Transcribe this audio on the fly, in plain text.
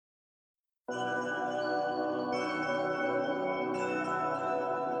Yeah,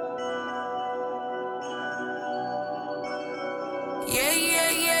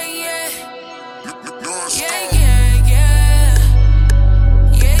 yeah, yeah, yeah. Yeah, yeah, yeah.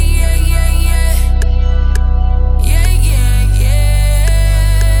 Yeah, yeah, yeah, yeah. Yeah, yeah, yeah.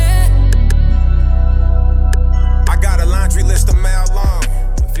 I got a laundry list a mile long.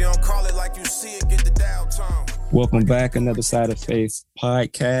 If you don't call it like you see it, get the dial tone. Welcome back, Another Side of Faith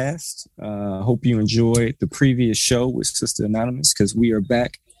podcast. Hope you enjoyed the previous show with Sister Anonymous, because we are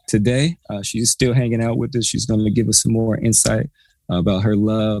back today. She's still hanging out with us. She's going to give us some more insight about her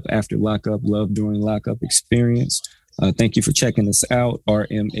love after lockup, love during lockup experience. Thank you for checking us out,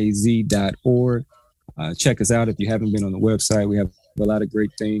 rmaz.org. Check us out if you haven't been on the website. We have a lot of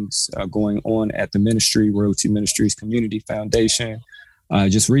great things going on at the ministry, Royalty Ministries Community Foundation.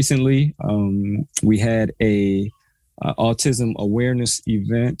 Just recently, we had a autism awareness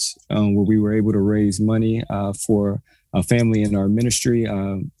event where we were able to raise money for a family in our ministry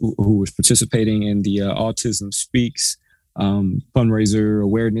who was participating in the Autism Speaks fundraiser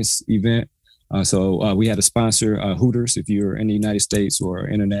awareness event. So we had a sponsor, Hooters. If you're in the United States or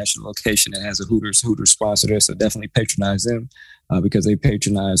international location that has a Hooters sponsored us, so definitely patronize them because they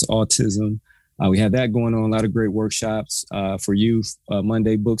patronize autism. We had that going on, a lot of great workshops for youth,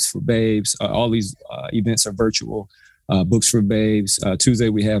 Monday Books for Babes. All these events are virtual. Books for Babes. Tuesday,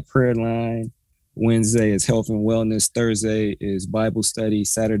 we have Prayer Line. Wednesday is Health and Wellness. Thursday is Bible Study.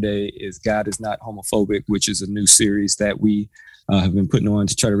 Saturday is God is Not Homophobic, which is a new series that we have been putting on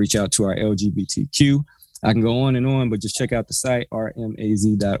to try to reach out to our LGBTQ. I can go on, but just check out the site,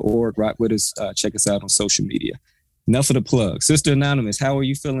 rmaz.org. Rock with us. Check us out on social media. Enough of the plug. Sister Anonymous, how are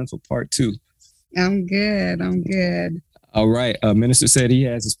you feeling for part 2? I'm good. All right. Minister said he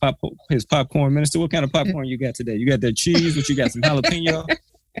has his popcorn. Minister, what kind of popcorn you got today? You got that cheese? What you got? Some jalapeno?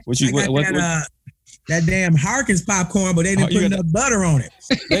 That damn Harkins popcorn, but they didn't put enough butter on it.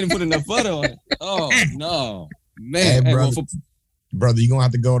 They didn't put enough butter on it. Oh no, man! Hey, brother, you're gonna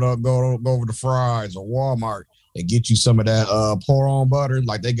have to go over to Fry's or Walmart and get you some of that pour-on butter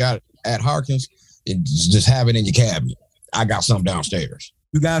like they got at Harkins, and just have it in your cabinet. I got some downstairs.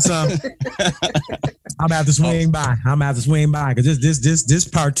 You got some? I'm about to swing by. Because this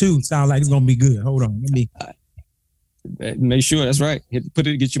part 2 sounds like it's gonna be good. Hold on, let me. Make sure that's right.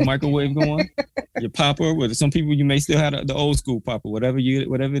 Get your microwave going, your popper. With some people, you may still have the old school popper, whatever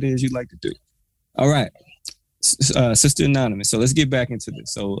it is you like to do. All right, Sister Anonymous. So let's get back into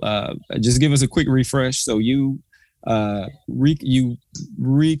this. So just give us a quick refresh. So you reconnected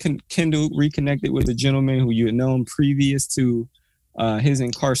with a gentleman who you had known previous to his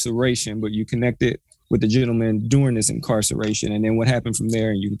incarceration, but you connected with the gentleman during this incarceration, and then what happened from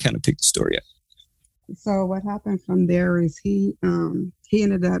there? And you can kind of pick the story up. So what happened from there is he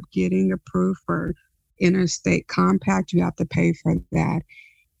ended up getting approved for interstate compact. You have to pay for that.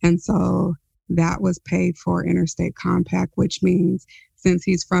 And so that was paid for interstate compact, which means since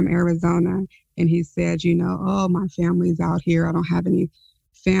he's from Arizona and he said, oh, my family's out here. I don't have any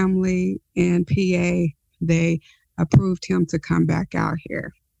family in PA. They approved him to come back out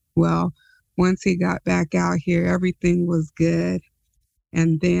here. Well, once he got back out here, everything was good.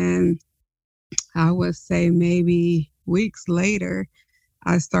 And then I would say maybe weeks later,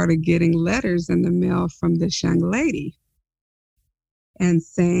 I started getting letters in the mail from this young lady and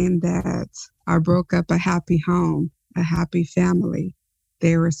saying that I broke up a happy home, a happy family.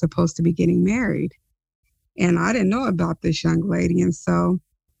 They were supposed to be getting married. And I didn't know about this young lady. And so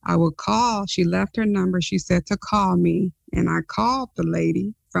I would call. She left her number. She said to call me. And I called the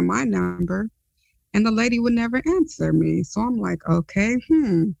lady from my number, and the lady would never answer me. So I'm like, okay,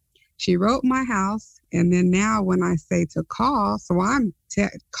 She wrote my house, and then now when I say to call, so I'm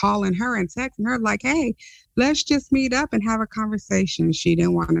calling her and texting her like, hey, let's just meet up and have a conversation. She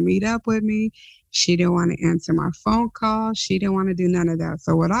didn't want to meet up with me. She didn't want to answer my phone call. She didn't want to do none of that.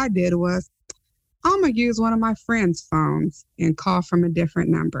 So what I did was, I'm going to use one of my friend's phones and call from a different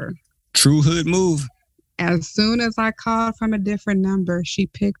number. True hood move. As soon as I called from a different number, she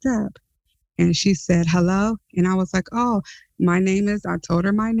picked up. And she said, hello. And I was like, oh, I told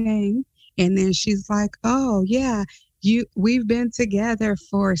her my name. And then she's like, oh, yeah, we've been together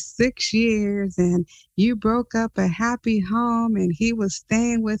for 6 years and you broke up a happy home. And he was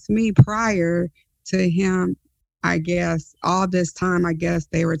staying with me prior to him. I guess all this time,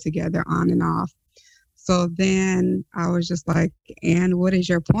 they were together on and off. So then I was just like, and what is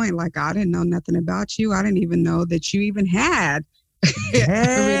your point? Like, I didn't know nothing about you. I didn't even know that you even had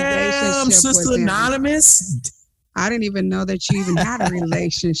Damn, Sister Anonymous. I didn't even know that you even had a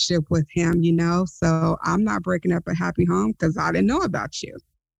relationship with him, So I'm not breaking up a happy home because I didn't know about you.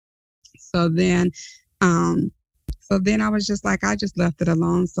 So then I was just like, I just left it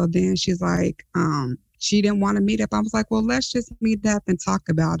alone. So then she's like, she didn't want to meet up. I was like, well, let's just meet up and talk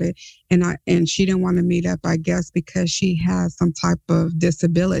about it. And she didn't want to meet up, I guess, because she has some type of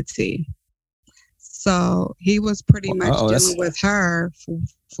disability. So he was pretty much dealing with her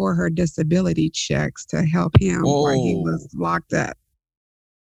for her disability checks to help him while he was locked up.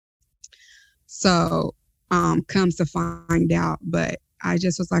 So comes to find out, but I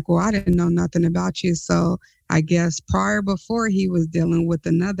just was like, well, I didn't know nothing about you. So I guess before he was dealing with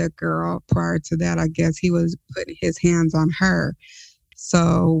another girl, prior to that, I guess he was putting his hands on her.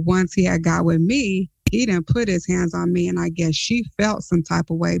 So once he had got with me, he didn't put his hands on me. And I guess she felt some type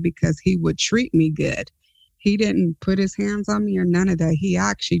of way because he would treat me good. He didn't put his hands on me or none of that. He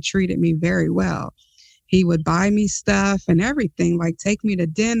actually treated me very well. He would buy me stuff and everything, like take me to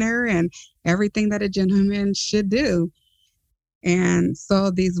dinner and everything that a gentleman should do. And so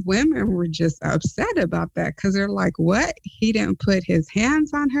these women were just upset about that because they're like, what? He didn't put his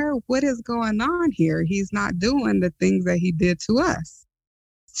hands on her? What is going on here? He's not doing the things that he did to us,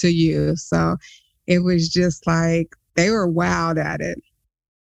 to you. So it was just like they were wowed at it.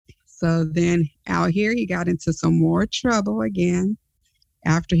 So then out here, he got into some more trouble again.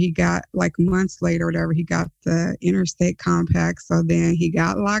 After he got, like months later, whatever, he got the interstate compact. So then he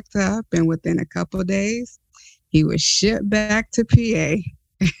got locked up, and within a couple of days, he was shipped back to PA.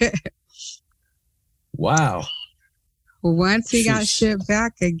 Wow. Once he got shipped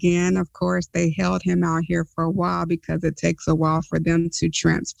back again, of course, they held him out here for a while because it takes a while for them to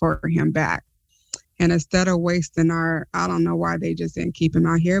transfer him back. And instead of wasting I don't know why they just didn't keep him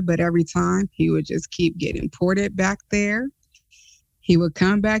out here, but every time he would just keep getting ported back there. He would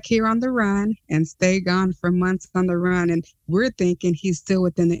come back here on the run and stay gone for months on the run. And we're thinking he's still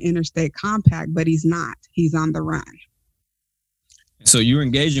within the interstate compact, but he's not. He's on the run. So you're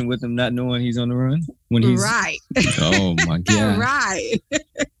engaging with him not knowing he's on the run? When he's right. Oh, my God. Right.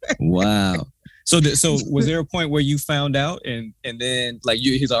 Wow. So was there a point where you found out and then like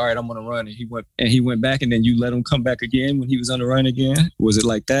he's all right, I'm on the run, and he went back, and then you let him come back again when he was on the run again? Was it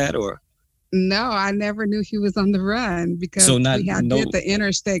like that, or? No, I never knew he was on the run because we did the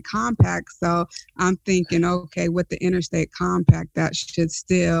interstate compact. So I'm thinking, okay, with the interstate compact, that should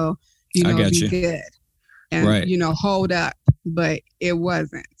still, be good and, hold up. But it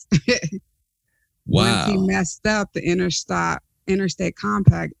wasn't. Wow. Once he messed up the interstate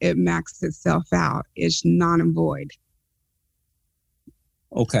compact, it maxed itself out. It's non and void.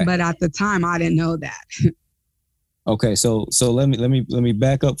 Okay. But at the time, I didn't know that. Okay, so let me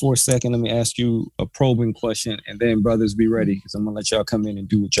back up for a second. Let me ask you a probing question, and then brothers, be ready because I'm gonna let y'all come in and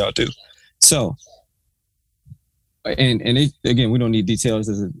do what y'all do. So, again, we don't need details.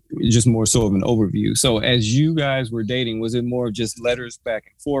 It's just more so of an overview. So, as you guys were dating, was it more of just letters back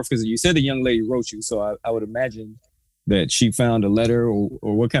and forth? Because you said the young lady wrote you, so I would imagine that she found a letter, or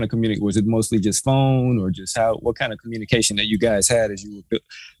what kind of communication? Was it mostly just phone, or just what kind of communication that you guys had as you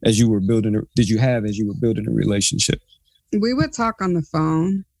were building a relationship? We would talk on the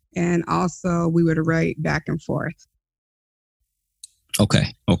phone, and also we would write back and forth.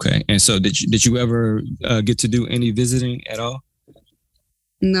 Okay. And so did you ever get to do any visiting at all?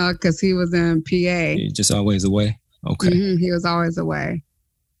 No, because he was in PA. Just always away. Okay. Mm-hmm, he was always away.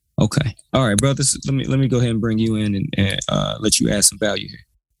 Okay. All right, brothers. Let me go ahead and bring you in and let you add some value here.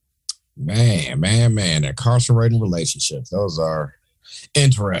 Man. Incarcerating relationships. Those are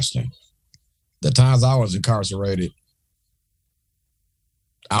interesting. The times I was incarcerated,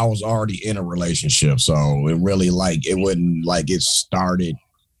 I was already in a relationship. So it really it wasn't like it started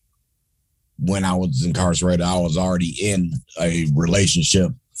when I was incarcerated. I was already in a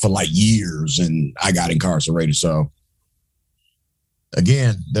relationship for like years and I got incarcerated. So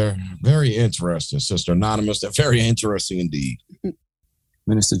again, they're very interesting, Sister Anonymous. They're very interesting indeed.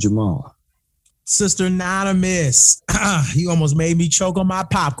 Minister Jamal. Sister Anonymous, you almost made me choke on my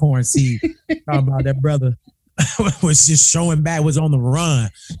popcorn seed. Talking about that brother was just showing back, was on the run.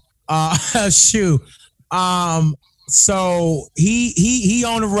 So he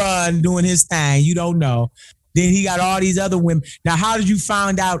on the run doing his thing. You don't know. Then he got all these other women. Now, how did you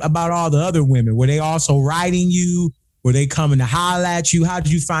find out about all the other women? Were they also writing you? Were they coming to holler at you? How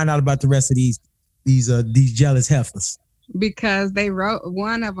did you find out about the rest of these jealous heifers? Because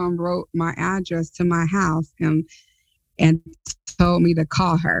one of them wrote my address to my house and told me to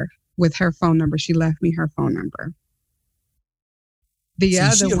call her with her phone number. She left me her phone number. The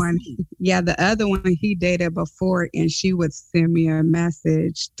other one he dated before, and she would send me a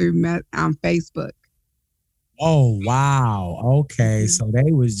message through on Facebook. Oh, wow. Okay. So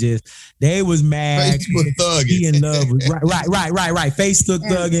they was mad. Facebook thugging. He in love with, right. Facebook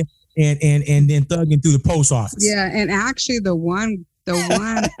thugging. and then thugging through the post office. Yeah, and actually the one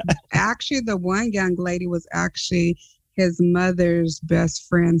young lady was actually his mother's best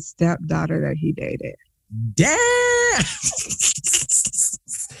friend's stepdaughter that he dated. Damn.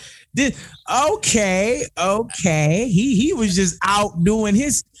 Okay. He was just out doing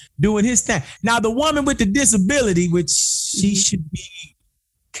his thing. Now the woman with the disability, which she should be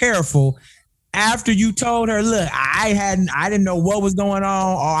careful. After you told her, look, I didn't know what was going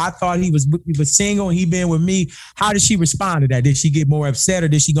on, or I thought he was single and he been with me. How did she respond to that? Did she get more upset, or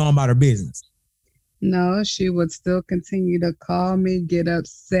did she go on about her business? No, she would still continue to call me, get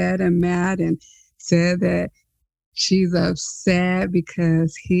upset and mad, and said that she's upset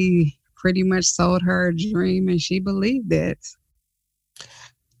because he pretty much sold her a dream and she believed it.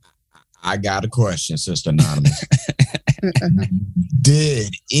 I got a question, Sister Anonymous.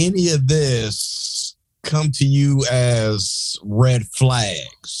 Did any of this come to you as red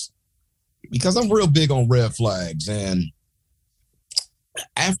flags? Because I'm real big on red flags. And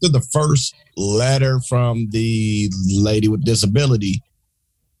after the first letter from the lady with disability,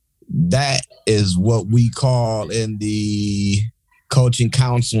 that is what we call in the coaching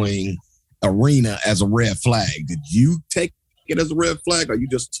counseling arena as a red flag. Did you take it as a red flag, or you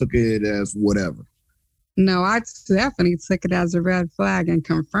just took it as whatever? No, I definitely took it as a red flag and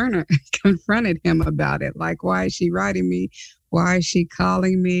confronted him about it. Like, why is she writing me? Why is she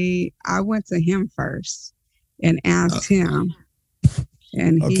calling me? I went to him first and asked him.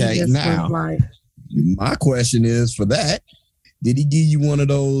 And he just was like, my question is, for that, did he give you one of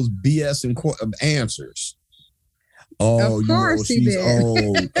those BS answers? Oh, of course he she's did.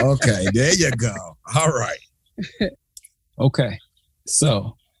 old. Okay, there you go. All right. Okay.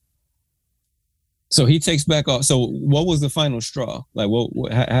 So he takes back off. So what was the final straw? Like,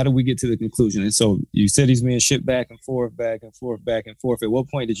 how did we get to the conclusion? And so you said he's being shipped back and forth. At what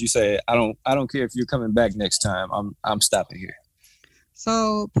point did you say, I don't care if you're coming back next time. I'm stopping here.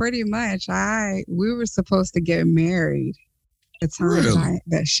 So pretty much we were supposed to get married. The time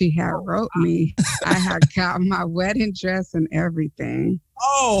that she had wrote me, I had got my wedding dress and everything.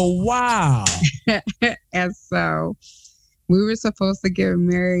 Oh, wow. And so we were supposed to get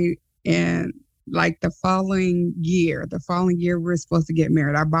married in like the following year. We were supposed to get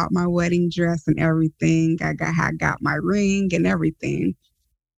married. I bought my wedding dress and everything. I got my ring and everything.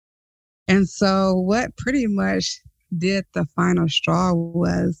 And so what pretty much did the final straw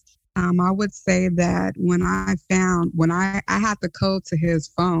was, I would say that when I had the code to his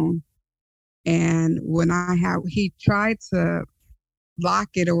phone, and he tried to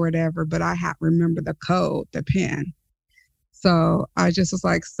lock it or whatever, but I had remember the code, the PIN. So I just was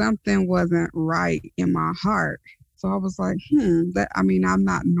like, something wasn't right in my heart. So I was like, I'm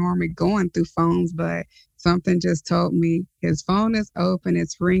not normally going through phones, but something just told me his phone is open,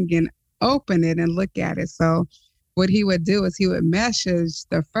 it's ringing, open it and look at it. So what he would do is he would message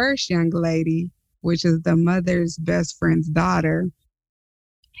the first young lady, which is the mother's best friend's daughter.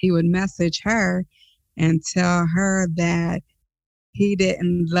 He would message her and tell her that he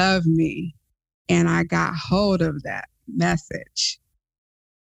didn't love me. And I got hold of that message.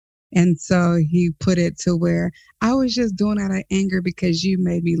 And so he put it to where I was just doing it out of anger because you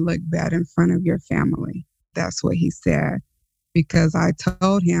made me look bad in front of your family. That's what he said. Because I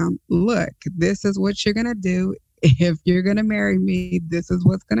told him, look, this is what you're going to do. If you're going to marry me, this is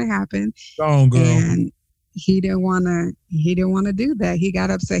what's going to happen. Go on, girl. And he didn't want to do that. He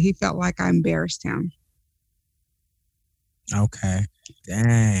got upset. He felt like I embarrassed him. Okay.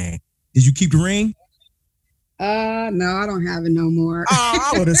 Dang. Did you keep the ring? No, I don't have it no more.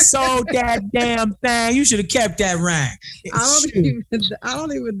 Oh, I would have sold that damn thing. You should have kept that ring. I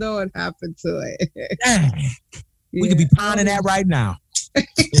don't even know what happened to it. Dang. We could be pawning that right now. I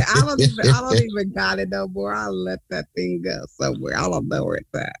don't even got it no more. I let that thing go somewhere. I don't know where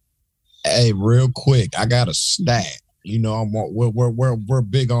it's at. Hey, real quick, I got a stat. You know, we're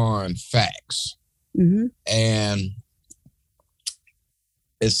big on facts, and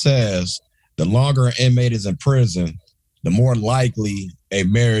it says the longer an inmate is in prison, the more likely a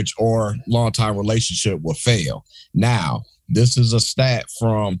marriage or long-time relationship will fail. Now, this is a stat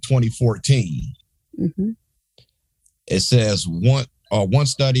from 2014. It says one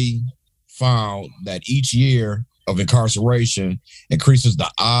study found that each year of incarceration increases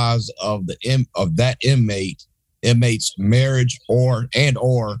the odds of that inmate's marriage or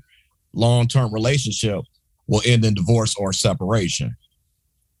long-term relationship will end in divorce or separation.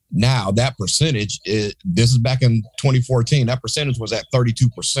 Now that percentage this is back in 2014. That percentage was at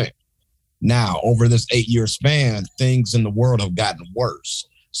 32%. Now over this 8-year span, things in the world have gotten worse.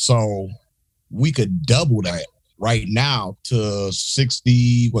 So we could double that right now to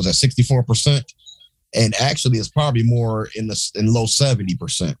 64%. And actually it's probably more in low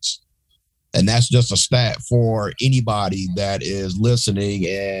 70%. And that's just a stat for anybody that is listening,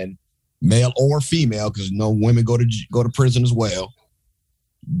 and male or female, because women go to prison as well.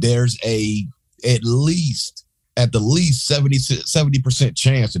 There's at the least 70%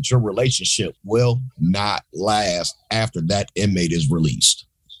 chance that your relationship will not last after that inmate is released.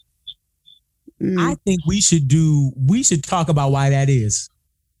 I think we should talk about why that is.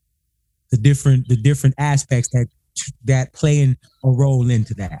 The different aspects that play a role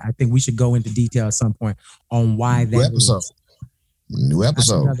into that. I think we should go into detail at some point on why that is. New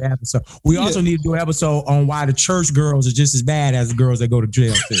episode. Another episode. We also need to do an episode on why the church girls are just as bad as the girls that go to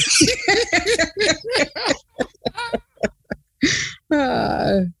jail too.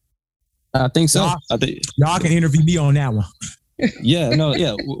 I think so. Y'all can interview me on that one.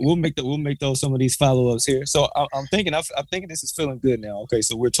 We'll make those some of these follow-ups here. So I'm thinking this is feeling good now. Okay,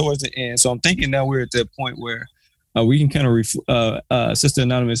 so we're towards the end. So I'm thinking now we're at that point where we can kind of Sister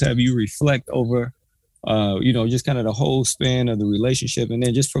Anonymous, have you reflect over just kind of the whole span of the relationship, and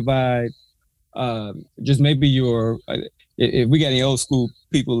then just provide just maybe your if we got any old school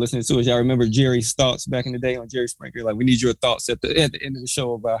people listening to us, y'all remember Jerry's thoughts back in the day on Jerry Springer? Like, we need your thoughts at the end of the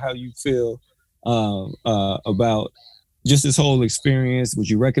show about how you feel about just this whole experience. Would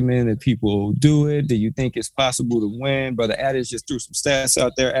you recommend that people do it? Do you think it's possible to win? Brother Addis just threw some stats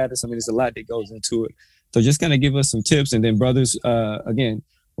out there. Addis, I mean, there's a lot that goes into it. So just kind of give us some tips. And then brothers, again,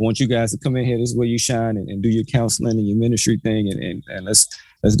 I want you guys to come in here. This is where you shine and do your counseling and your ministry thing. And let's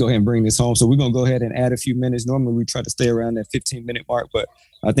go ahead and bring this home. So we're going to go ahead and add a few minutes. Normally we try to stay around that 15-minute mark, but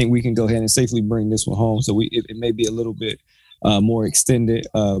I think we can go ahead and safely bring this one home. So it may be a little bit more extended,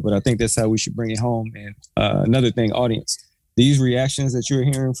 but I think that's how we should bring it home. And another thing, audience, these reactions that you're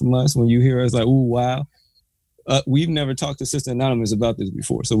hearing from us when you hear us like, ooh, wow, we've never talked to Sister Anonymous about this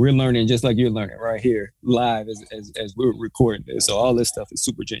before. So we're learning just like you're learning right here live as we're recording this. So all this stuff is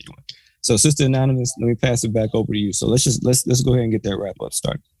super genuine. So Sister Anonymous, let me pass it back over to you. So let's go ahead and get that wrap up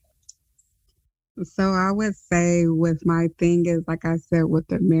started. So I would say with my thing is, like I said, with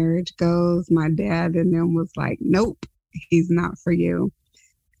the marriage goes, my dad and them was like, nope, he's not for you.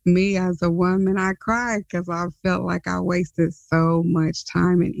 Me as a woman, I cried because I felt like I wasted so much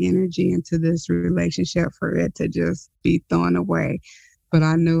time and energy into this relationship for it to just be thrown away. But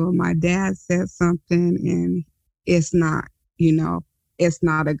I knew my dad said something, and it's not, it's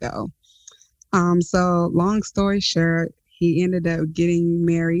not a go. So long story short, he ended up getting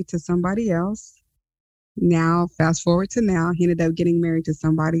married to somebody else. Now, fast forward to now, he ended up getting married to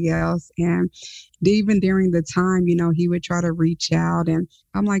somebody else. And even during the time, he would try to reach out, and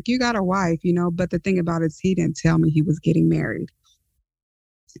I'm like, you got a wife, but the thing about it is he didn't tell me he was getting married.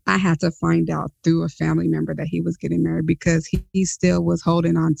 I had to find out through a family member that he was getting married, because he still was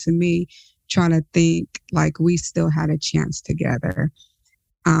holding on to me, trying to think like we still had a chance together.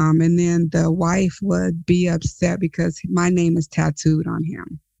 And then the wife would be upset because my name is tattooed on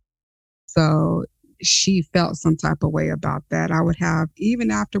him. So she felt some type of way about that. I would have,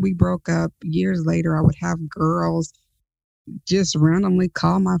 even after we broke up years later, I would have girls just randomly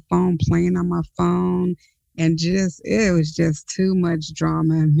call my phone, playing on my phone, and it was just too much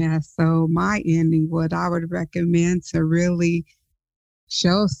drama and mess. So my ending, what I would recommend to really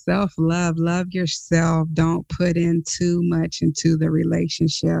show self-love, love yourself. Don't put in too much into the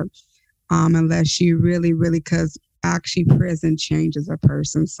relationship unless you really, because actually prison changes a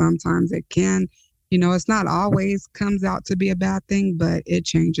person. Sometimes it can, it's not always comes out to be a bad thing, but it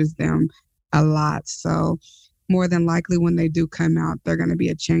changes them a lot. So more than likely when they do come out, they're going to be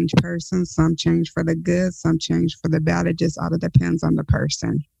a changed person. Some change for the good, some change for the bad. It just all depends on the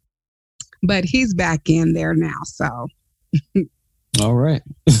person. But he's back in there now, so. All right.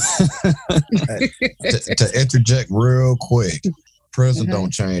 to interject real quick, prison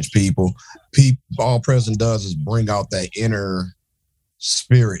don't change people. All prison does is bring out that inner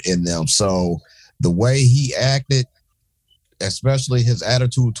spirit in them. So the way he acted, especially his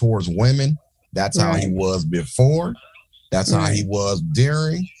attitude towards women, that's how he was before. That's how he was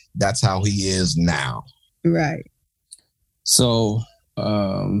during. That's how he is now. Right. So,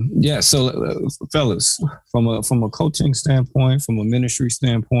 fellas, from a coaching standpoint, from a ministry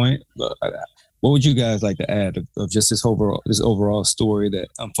standpoint, what would you guys like to add of just this overall story that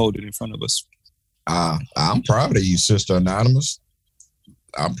unfolded in front of us? I'm proud of you, Sister Anonymous.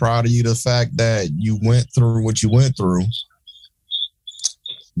 I'm proud of you, the fact that you went through what you went through.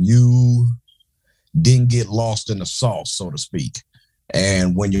 You didn't get lost in the sauce, so to speak.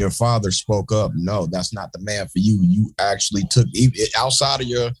 And when your father spoke up, no, that's not the man for you. You actually took, outside of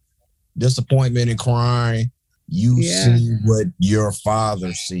your disappointment and crying, You see what your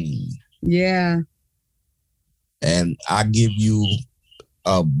father seen. Yeah. And I give you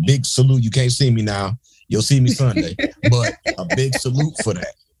a big salute. You can't see me now. You'll see me Sunday. But a big salute for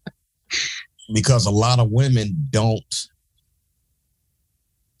that. Because a lot of women don't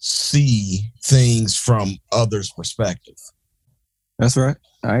see things from others' perspective. That's right.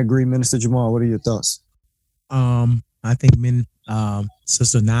 I agree, Minister Jamal. What are your thoughts? I think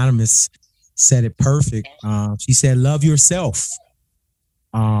Sister Anonymous said it perfect. She said, love yourself.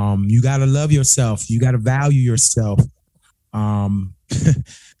 You got to love yourself. You got to value yourself. Not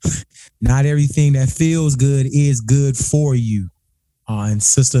everything that feels good is good for you. And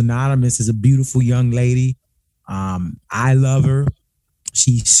Sister Anonymous is a beautiful young lady. I love her.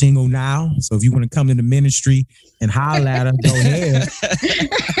 She's single now. So if you want to come to the ministry and holler at her, go ahead.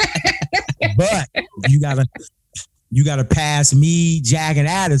 But you gotta pass me, Jack, and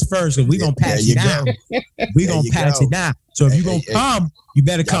Addis first, because we're gonna pass you down. We're gonna pass it down. So if you're gonna come, you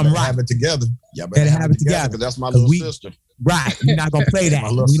better come right. Have it together. Y'all better have it together. Because that's my little sister. Right. We're not gonna play that.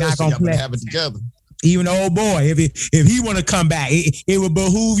 We're not gonna play. Have it together. Even the old boy, if he want to come back, it would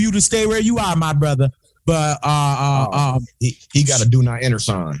behoove you to stay where you are, my brother. But he got a do not enter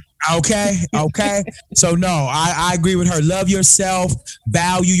sign. Okay. So no, I agree with her. Love yourself,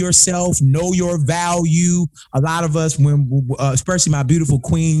 value yourself, know your value. A lot of us, when especially my beautiful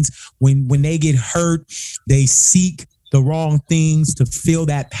queens, when they get hurt, they seek the wrong things to fill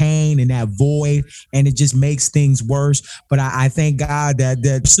that pain and that void, and it just makes things worse. But I thank God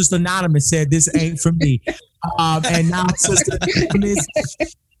that Sister Anonymous said this ain't for me. And now Sister Anonymous,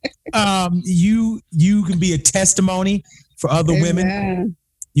 you can be a testimony for other women.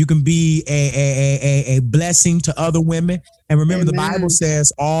 You can be a blessing to other women. And remember, the Bible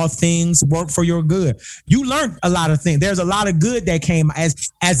says all things work for your good. You learned a lot of things. There's a lot of good that came,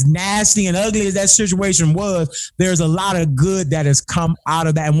 as nasty and ugly as that situation was, there's a lot of good that has come out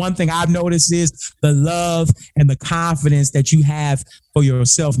of that. And one thing I've noticed is the love and the confidence that you have for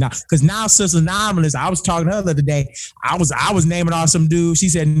yourself now. Because now Sister Anonymous, I was talking to her the other day. I was naming off some dude. She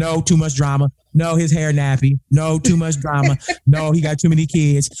said, no, too much drama. No, his hair nappy. No, too much drama. No, he got too many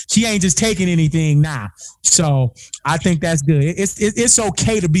kids. She ain't just taking anything now. So I think that's good. It's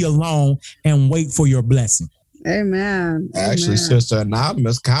okay to be alone and wait for your blessing. Amen. Actually, Sister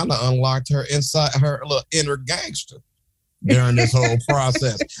Anonymous kind of unlocked her inside, her little inner gangster during this whole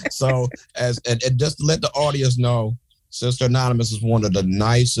process. So and just to let the audience know, Sister Anonymous is one of the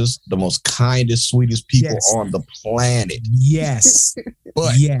nicest, the most kindest, sweetest people on the planet. Yes.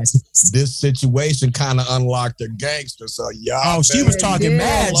 But this situation kind of unlocked her gangster. So y'all. She was talking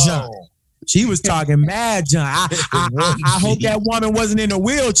mad junk. She was talking mad junk. I hope that woman wasn't in a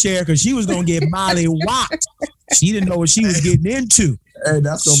wheelchair, because she was gonna get Molly whopped. She didn't know what she was getting into. Hey,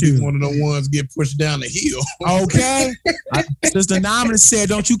 that's gonna be one of the ones get pushed down the hill. Okay. Sister Anonymous said,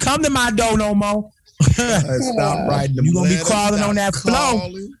 "Don't you come to my door no more." Stop writing them. You gonna be crawling on that floor.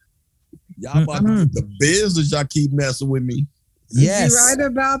 Y'all about to get the business. Y'all keep messing with me. Yes, you're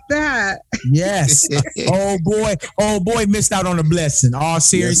right about that. Yes. Oh boy, missed out on a blessing. All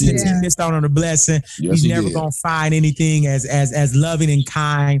seriousness, he missed out on a blessing. He's never gonna find anything as loving and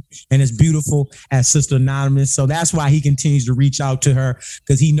kind and as beautiful as Sister Anonymous. So that's why he continues to reach out to her,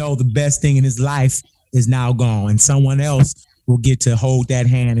 because he knows the best thing in his life is now gone, and someone else will get to hold that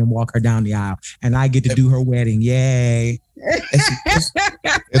hand and walk her down the aisle, and I get to do her wedding. Yay!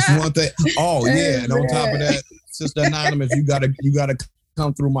 It's one thing. Oh yeah, and on top of that, Sister Anonymous, you gotta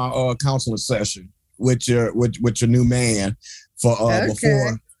come through my counseling session with your new man for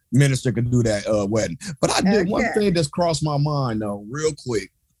before minister could do that wedding. But I did one thing that's crossed my mind though, real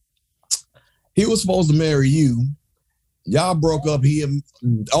quick. He was supposed to marry you. Y'all broke up. He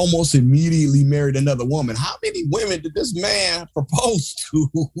almost immediately married another woman. How many women did this man propose to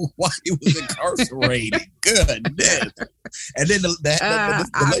while he was incarcerated? Goodness. And then the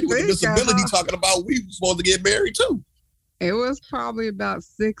lady with the disability talking about we were supposed to get married too. It was probably about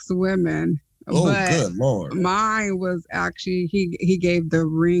 6 women. Oh, but good Lord. Mine was actually, he gave the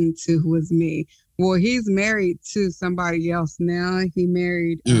ring to who was me. Well, he's married to somebody else now. He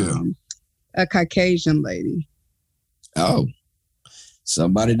married a Caucasian lady. Oh,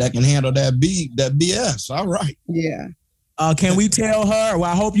 somebody that can handle that BS. All right. Yeah. Can we tell her? Well,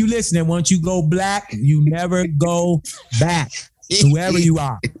 I hope you listening. Once you go black, you never go back. Whoever you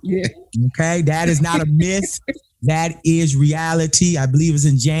are. Yeah. Okay. That is not a myth. That is reality. I believe it's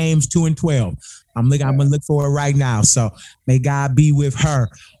in James 2:12. I'm gonna look for it right now. So may God be with her.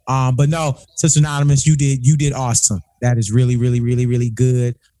 But no, Sister Anonymous, you did awesome. That is really, really, really, really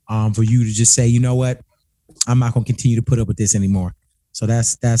good. For you to just say, you know what? I'm not going to continue to put up with this anymore. So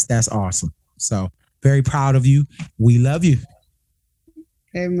that's awesome. So Very proud of you. We love you.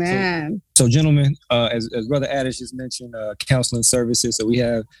 Amen. So gentlemen, as Brother Addis just mentioned, counseling services. So we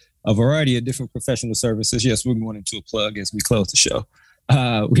have a variety of different professional services. Yes, we're going into a plug as we close the show.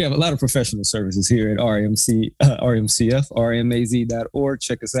 We have a lot of professional services here at RMCF, rmaz.org.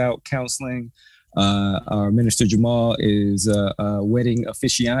 Check us out. Counseling. Our Minister Jamal is a wedding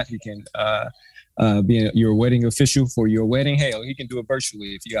officiant. He can be your wedding official for your wedding. Hell, he can do it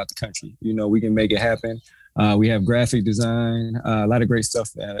virtually if you're out the country. You know, we can make it happen. We have graphic design, a lot of great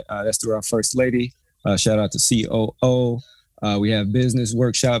stuff. That's through our First Lady. Shout out to COO. We have business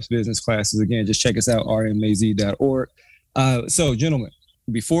workshops, business classes. Again, just check us out, rmaz.org. So, gentlemen,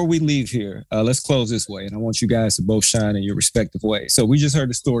 before we leave here, let's close this way. And I want you guys to both shine in your respective ways. So we just heard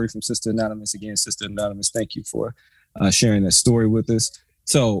the story from Sister Anonymous. Again, Sister Anonymous, thank you for sharing that story with us.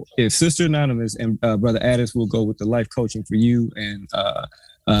 So if Sister Anonymous and Brother Addis will go with the life coaching for you, and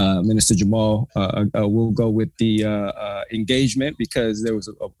Minister Jamal will go with the engagement, because there was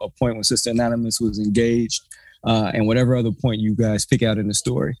a point when Sister Anonymous was engaged, and whatever other point you guys pick out in the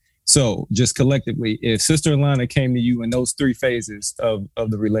story. So just collectively, if Sister Alana came to you in those three phases of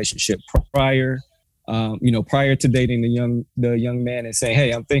the relationship, prior to dating the young man and saying,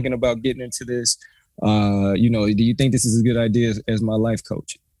 hey, I'm thinking about getting into this, do you think this is a good idea as my life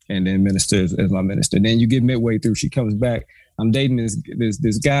coach? And then minister as my minister. Then you get midway through, she comes back, I'm dating this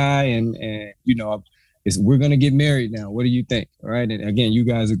guy, and we're going to get married now. What do you think? All right. And again, you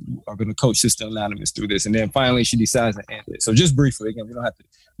guys are going to coach Sister Anonymous through this. And then finally she decides to end it. So just briefly, again, we don't have to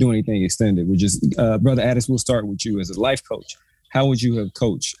do anything extended. We're just, Brother Addis, we'll start with you as a life coach. How would you have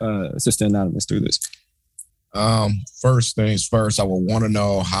coached Sister Anonymous through this? First things first, I would want to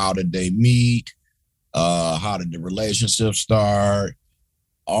know, how did they meet? How did the relationship start?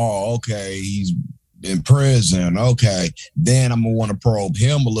 Oh, okay. He's in prison. Okay. Then I'm going to want to probe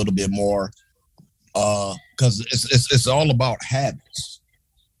him a little bit more. Because it's all about habits.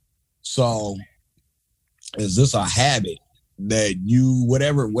 So is this a habit that you,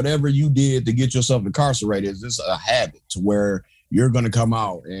 whatever you did to get yourself incarcerated, is this a habit to where you're going to come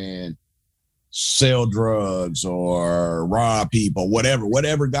out and sell drugs or rob people,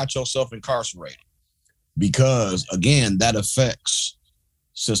 whatever got yourself incarcerated? Because again, that affects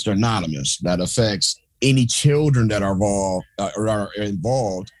Sister Anonymous. That affects any children that are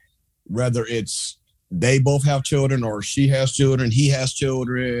involved, whether it's they both have children or she has children, he has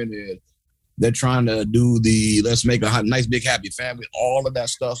children, and they're trying to do let's make a nice big happy family. All of that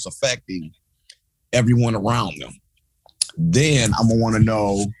stuff's affecting everyone around them. Then I'm gonna want to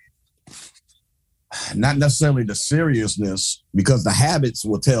know, not necessarily the seriousness, because the habits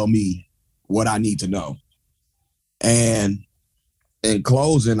will tell me what I need to know. And in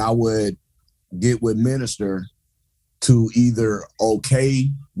closing, I would get with minister to either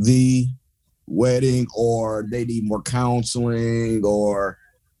okay the wedding, or they need more counseling, or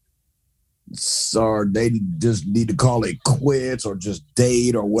they just need to call it quits, or just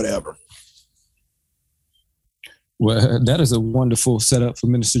date, or whatever. Well, that is a wonderful setup for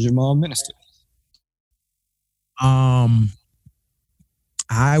Minister Jamal. Minister. I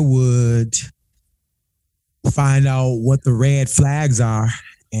would find out what the red flags are,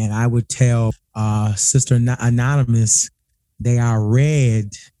 and I would tell Sister Anonymous they are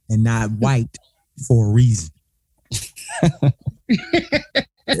red and not white for a reason.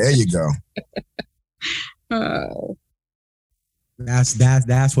 There you go.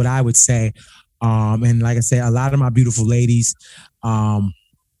 That's what I would say. And like I said, a lot of my beautiful ladies, I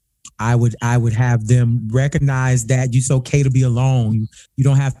would have them recognize that it's okay to be alone. You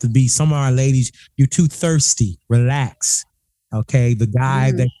don't have to be. Some of our ladies, you're too thirsty. Relax. Okay. The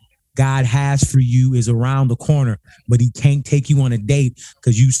guy that God has for you is around the corner, but he can't take you on a date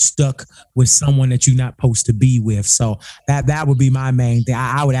because you stuck with someone that you're not supposed to be with. So that would be my main thing.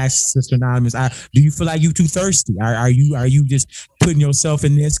 I would ask Sister Anonymous, do you feel like you too thirsty? Are you just putting yourself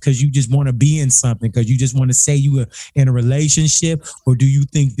in this because you just want to be in something, because you just want to say you are in a relationship, or do you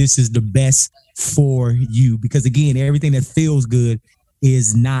think this is the best for you? Because again, everything that feels good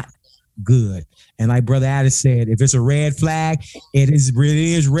is not good. And like Brother Addis said, if it's a red flag, it is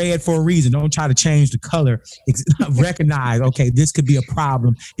red for a reason. Don't try to change the color. Recognize, okay, this could be a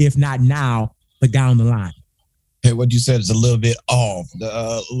problem, if not now, but down the line. Hey, what you said is a little bit off.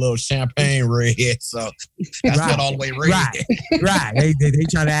 The little champagne red, so that's not all the way red. Right. They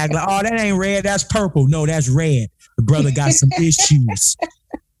try to act like, oh, that ain't red, that's purple. No, that's red. The brother got some issues.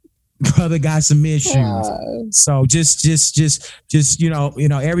 So just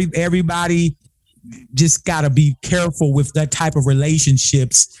everybody just gotta be careful with that type of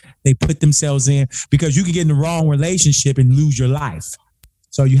relationships they put themselves in, because you can get in the wrong relationship and lose your life.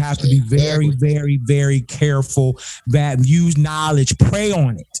 So you have to be very, very, very careful. That use knowledge. Pray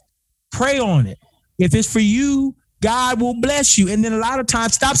on it. Pray on it. If it's for you, God will bless you. And then a lot of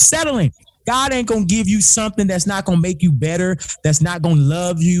times, stop settling. God ain't going to give you something that's not going to make you better, that's not going to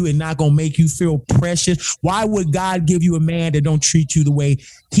love you and not going to make you feel precious. Why would God give you a man that don't treat you the way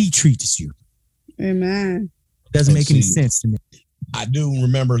he treats you? Amen. Doesn't make any sense to me. I do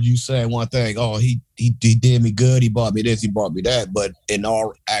remember you saying one thing. Oh, he did me good. He bought me this. He bought me that. But in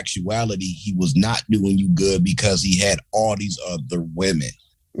all actuality, he was not doing you good because he had all these other women.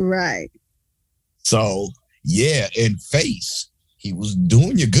 Right. So, yeah, in face, he was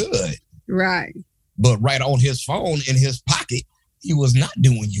doing you good. Right. But right on his phone, in his pocket, he was not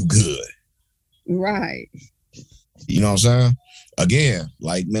doing you good. Right. You know what I'm saying? Again,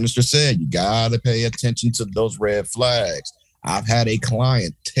 like Minister said, you got to pay attention to those red flags. I've had a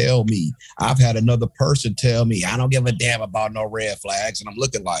client tell me, I've had another person tell me, I don't give a damn about no red flags. And I'm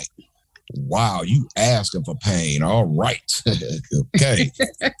looking like, wow, you asking for pain. All right. Okay.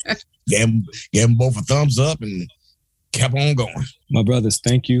 Gave him both a thumbs up and kept on going. My brothers,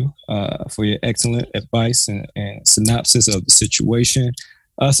 thank you for your excellent advice and synopsis of the situation.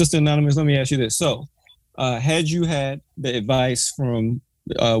 Sister Anonymous, let me ask you this. So, had you had the advice from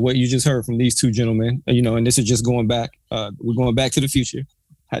what you just heard from these two gentlemen, and this is just going back, we're going back to the future.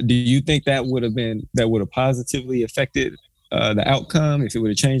 Do you think that would have positively affected the outcome, if it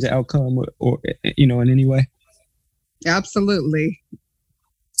would have changed the outcome or in any way? Absolutely.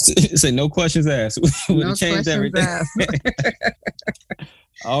 Say no questions asked. Would have changed everything.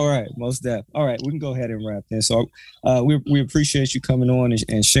 All right, most def. All right, we can go ahead and wrap then. So we appreciate you coming on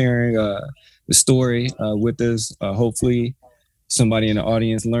and sharing the story with us. Hopefully somebody in the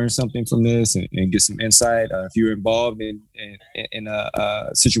audience learned something from this and get some insight. If you're involved in a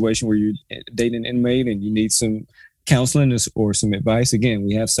situation where you're dating an inmate and you need some counseling or some advice, again,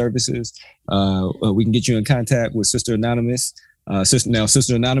 we have services. We can get you in contact with Sister Anonymous.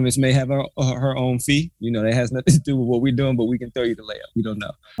 Sister Anonymous may have her own fee. That has nothing to do with what we're doing, but we can throw you the layup. We don't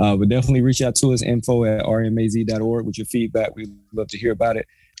know. But definitely reach out to us, info@rmaz.org with your feedback. We'd love to hear about it.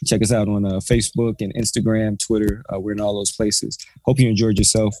 Check us out on Facebook and Instagram, Twitter. We're in all those places. Hope you enjoyed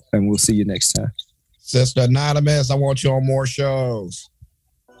yourself, and we'll see you next time. Sister Anonymous, I want you on more shows.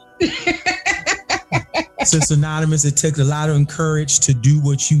 Sister Anonymous, it took a lot of courage to do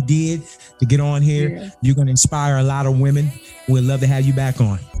what you did to get on here. Yeah. You're going to inspire a lot of women. We'd love to have you back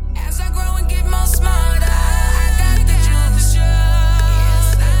on.